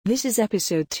This is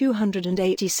episode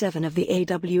 287 of the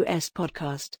AWS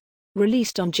podcast,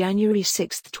 released on January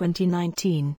 6,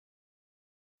 2019.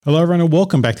 Hello everyone and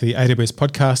welcome back to the AWS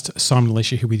podcast. Simon and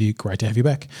Alicia here with you. Great to have you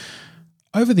back.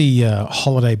 Over the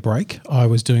holiday break, I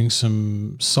was doing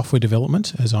some software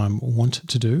development as I'm wont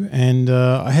to do, and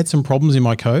I had some problems in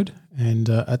my code, and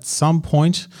at some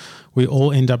point we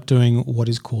all end up doing what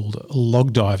is called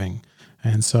log diving.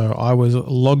 And so I was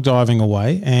log diving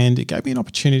away, and it gave me an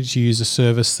opportunity to use a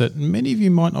service that many of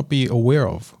you might not be aware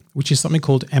of, which is something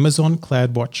called Amazon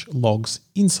CloudWatch Logs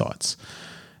Insights.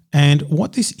 And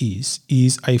what this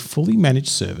is a fully managed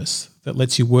service that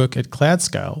lets you work at cloud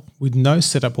scale with no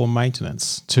setup or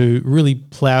maintenance to really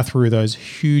plow through those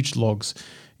huge logs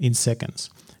in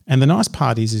seconds. And the nice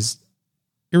part is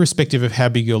irrespective of how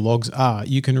big your logs are,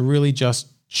 you can really just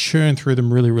churn through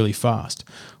them really, really fast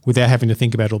without having to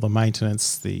think about all the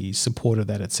maintenance, the support of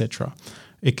that, etc.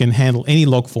 It can handle any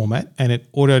log format, and it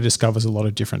auto-discovers a lot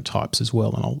of different types as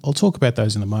well. And I'll talk about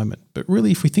those in a moment. But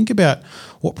really, if we think about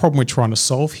what problem we're trying to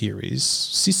solve here is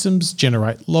systems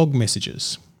generate log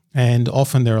messages. And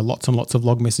often there are lots and lots of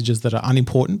log messages that are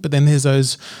unimportant, but then there's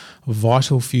those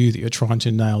vital few that you're trying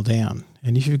to nail down.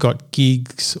 And if you've got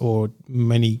gigs, or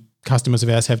many customers of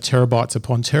ours have terabytes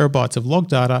upon terabytes of log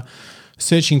data,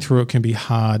 searching through it can be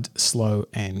hard, slow,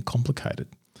 and complicated.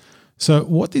 So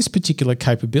what this particular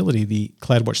capability, the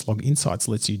CloudWatch Log Insights,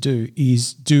 lets you do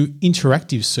is do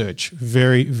interactive search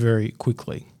very, very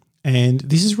quickly. And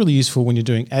this is really useful when you're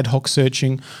doing ad hoc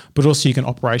searching, but also you can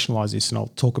operationalize this, and I'll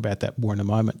talk about that more in a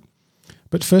moment.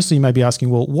 But firstly, you may be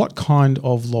asking, well, what kind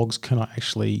of logs can I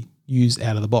actually use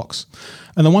out of the box?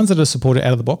 And the ones that are supported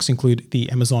out of the box include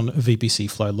the Amazon VPC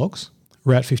Flow logs,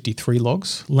 Route 53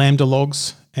 logs, Lambda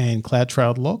logs, and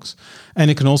CloudTrail logs. And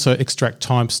it can also extract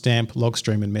timestamp, log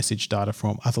stream, and message data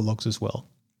from other logs as well.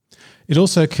 It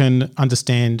also can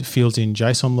understand fields in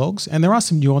JSON logs, and there are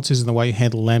some nuances in the way you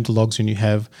handle Lambda logs when you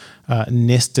have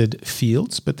nested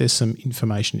fields, but there's some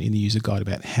information in the user guide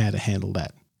about how to handle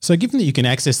that. So given that you can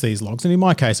access these logs, and in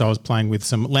my case I was playing with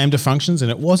some Lambda functions and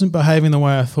it wasn't behaving the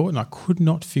way I thought, and I could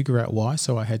not figure out why,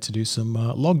 so I had to do some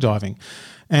log diving.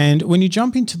 And when you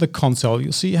jump into the console,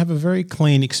 you'll see you have a very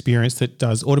clean experience that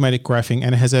does automatic graphing,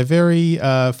 and it has a very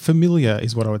familiar,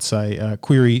 is what I would say,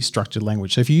 query structured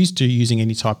language. So if you're used to using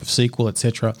any type of SQL,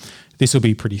 etc., this will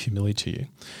be pretty familiar to you.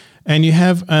 And you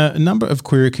have a number of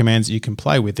query commands that you can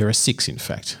play with. There are 6, in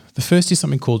fact. The first is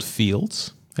something called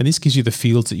fields. And this gives you the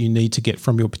fields that you need to get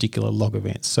from your particular log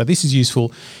events. So this is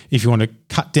useful if you want to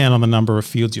cut down on the number of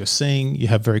fields you're seeing, you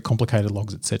have very complicated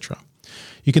logs, etc.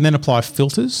 You can then apply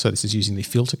filters. So this is using the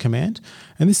filter command.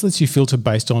 And this lets you filter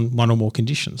based on one or more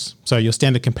conditions. So your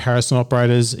standard comparison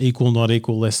operators, equal, not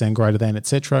equal, less than, greater than,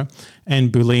 etc.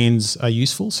 And Booleans are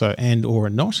useful, so and, or,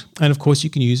 and not. And of course, you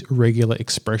can use regular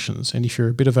expressions. And if you're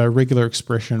a bit of a regular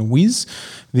expression whiz,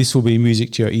 this will be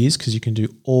music to your ears because you can do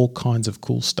all kinds of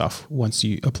cool stuff once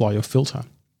you apply your filter.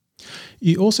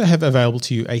 You also have available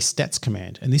to you a stats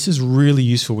command. And this is really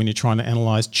useful when you're trying to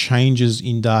analyze changes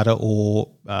in data or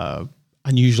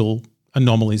unusual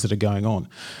anomalies that are going on.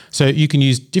 So you can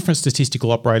use different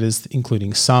statistical operators,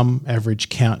 including sum, average,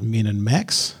 count, min, and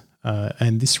max.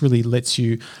 And this really lets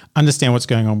you understand what's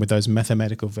going on with those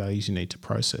mathematical values you need to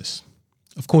process.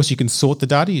 Of course, you can sort the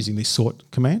data using the sort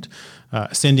command.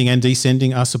 Ascending and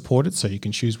descending are supported, so you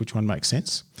can choose which one makes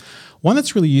sense. One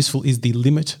that's really useful is the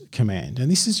limit command. And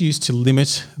this is used to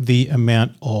limit the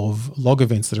amount of log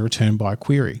events that are returned by a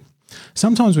query.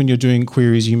 Sometimes when you're doing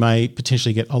queries, you may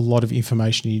potentially get a lot of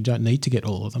information and you don't need to get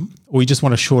all of them, or you just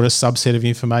want a shorter subset of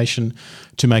information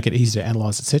to make it easier to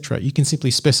analyze, etc. You can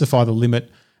simply specify the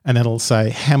limit, and that'll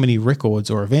say how many records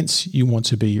or events you want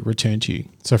to be returned to you.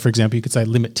 So for example, you could say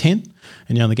limit 10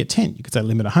 and you only get 10. You could say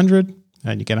limit 100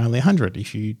 and you get only 100.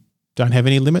 If you don't have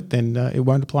any limit, then it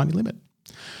won't apply any limit.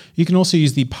 You can also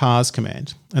use the parse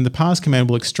command, and the parse command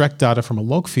will extract data from a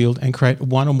log field and create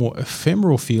one or more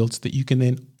ephemeral fields that you can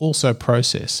then also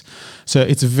process. So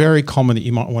it's very common that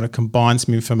you might want to combine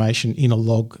some information in a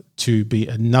log to be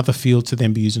another field to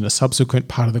then be used in a subsequent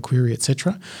part of the query,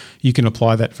 etc. You can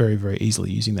apply that very, very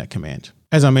easily using that command.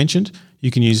 As I mentioned,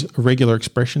 you can use regular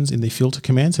expressions in the filter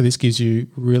command. So this gives you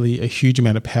really a huge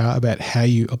amount of power about how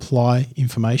you apply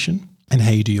information and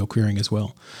how you do your querying as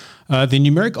well. The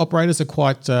numeric operators are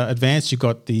quite advanced. You've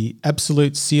got the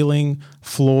absolute, ceiling,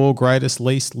 floor, greatest,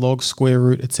 least, log, square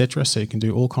root, etc. So you can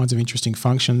do all kinds of interesting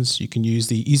functions. You can use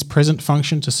the isPresent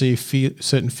function to see if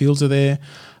certain fields are there.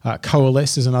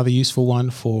 Coalesce is another useful one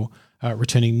for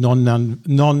returning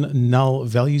non-null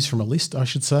values from a list, I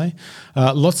should say.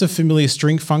 Lots of familiar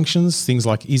string functions, things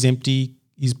like isEmpty,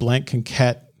 isBlank,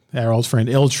 concat, our old friend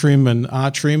ltrim and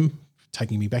rtrim,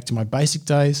 taking me back to my basic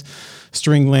days,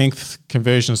 string length,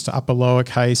 conversions to upper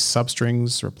lowercase,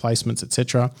 substrings, replacements,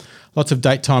 etc. Lots of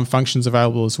date time functions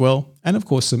available as well, and of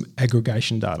course some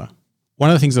aggregation data. One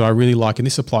of the things that I really like, and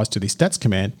this applies to the stats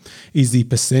command, is the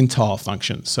percentile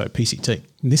function, so PCT.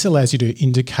 And this allows you to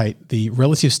indicate the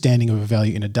relative standing of a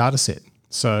value in a data set.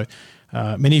 So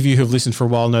many of you who have listened for a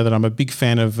while know that I'm a big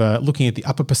fan of looking at the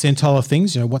upper percentile of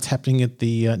things, what's happening at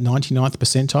the 99th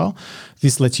percentile.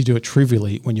 This lets you do it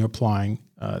trivially when you're applying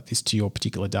this to your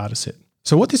particular data set.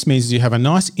 So what this means is you have a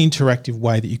nice interactive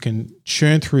way that you can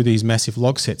churn through these massive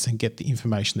log sets and get the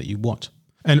information that you want.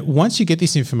 And once you get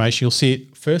this information, you'll see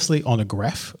it firstly on a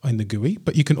graph in the GUI,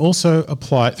 but you can also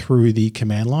apply it through the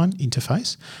command line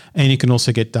interface, and you can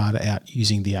also get data out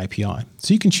using the API.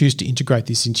 So you can choose to integrate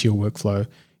this into your workflow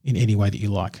in any way that you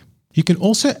like. You can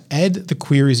also add the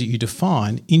queries that you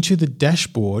define into the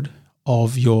dashboard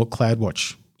of your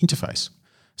CloudWatch interface.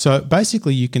 So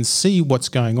basically you can see what's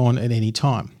going on at any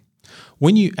time.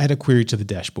 When you add a query to the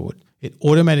dashboard, it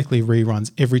automatically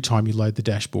reruns every time you load the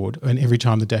dashboard and every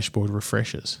time the dashboard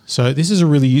refreshes. So this is a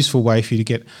really useful way for you to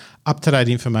get up-to-date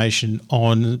information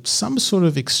on some sort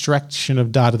of extraction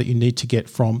of data that you need to get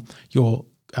from your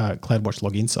CloudWatch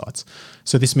Log Insights.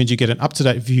 So this means you get an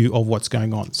up-to-date view of what's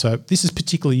going on. So this is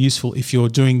particularly useful if you're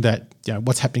doing that,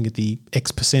 what's happening at the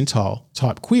X percentile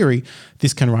type query.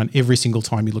 This can run every single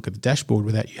time you look at the dashboard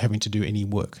without you having to do any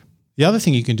work. The other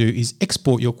thing you can do is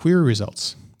export your query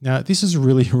results. Now, this is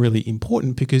really, really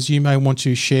important because you may want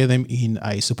to share them in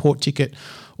a support ticket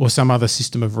or some other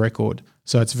system of record.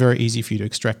 So it's very easy for you to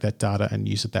extract that data and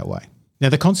use it that way. Now,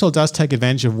 the console does take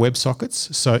advantage of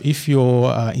WebSockets. So if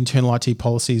your internal IT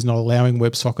policy is not allowing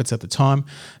WebSockets at the time,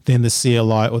 then the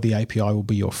CLI or the API will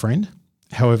be your friend.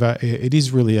 However, it is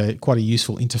really quite a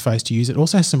useful interface to use. It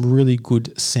also has some really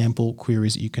good sample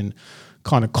queries that you can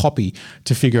kind of copy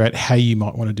to figure out how you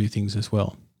might want to do things as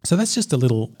well. So that's just a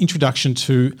little introduction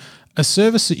to a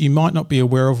service that you might not be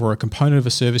aware of, or a component of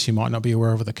a service you might not be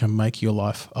aware of, that can make your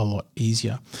life a lot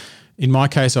easier. In my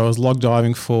case, I was log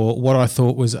diving for what I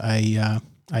thought was a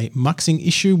muxing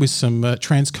issue with some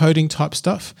transcoding type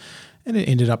stuff, and it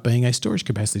ended up being a storage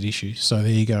capacity issue. So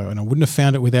there you go. And I wouldn't have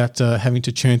found it without having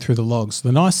to churn through the logs.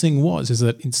 The nice thing is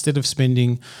that instead of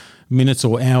spending minutes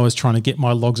or hours trying to get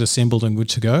my logs assembled and good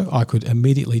to go, I could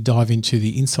immediately dive into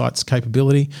the Insights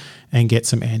capability and get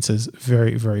some answers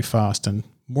very, very fast, and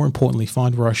more importantly,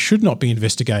 find where I should not be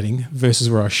investigating versus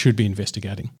where I should be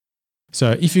investigating.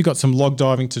 So if you've got some log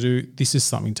diving to do, this is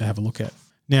something to have a look at.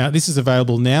 Now, this is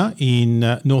available now in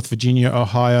North Virginia,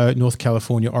 Ohio, North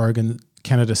California, Oregon,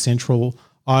 Canada Central,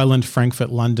 Ireland, Frankfurt,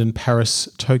 London, Paris,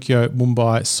 Tokyo,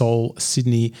 Mumbai, Seoul,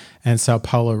 Sydney, and Sao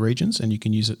Paulo regions, and you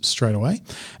can use it straight away.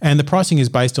 And the pricing is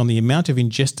based on the amount of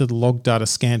ingested log data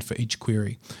scanned for each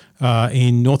query.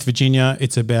 In North Virginia,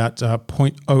 it's about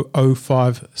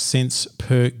 0.005 cents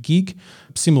per gig.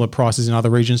 Similar prices in other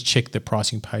regions. Check the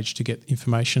pricing page to get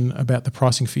information about the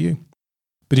pricing for you.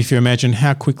 But if you imagine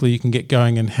how quickly you can get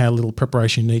going and how little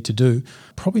preparation you need to do,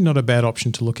 probably not a bad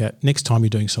option to look at next time you're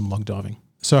doing some log diving.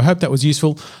 So I hope that was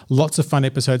useful. Lots of fun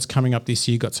episodes coming up this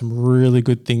year. Got some really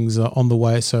good things on the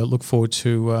way. So look forward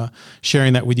to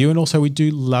sharing that with you. And also, we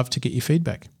do love to get your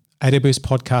feedback.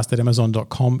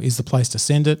 AWSpodcast@amazon.com is the place to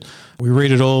send it. We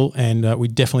read it all, and we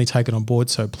definitely take it on board.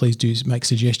 So please do make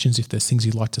suggestions if there's things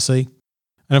you'd like to see.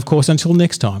 And of course, until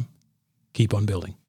next time, keep on building.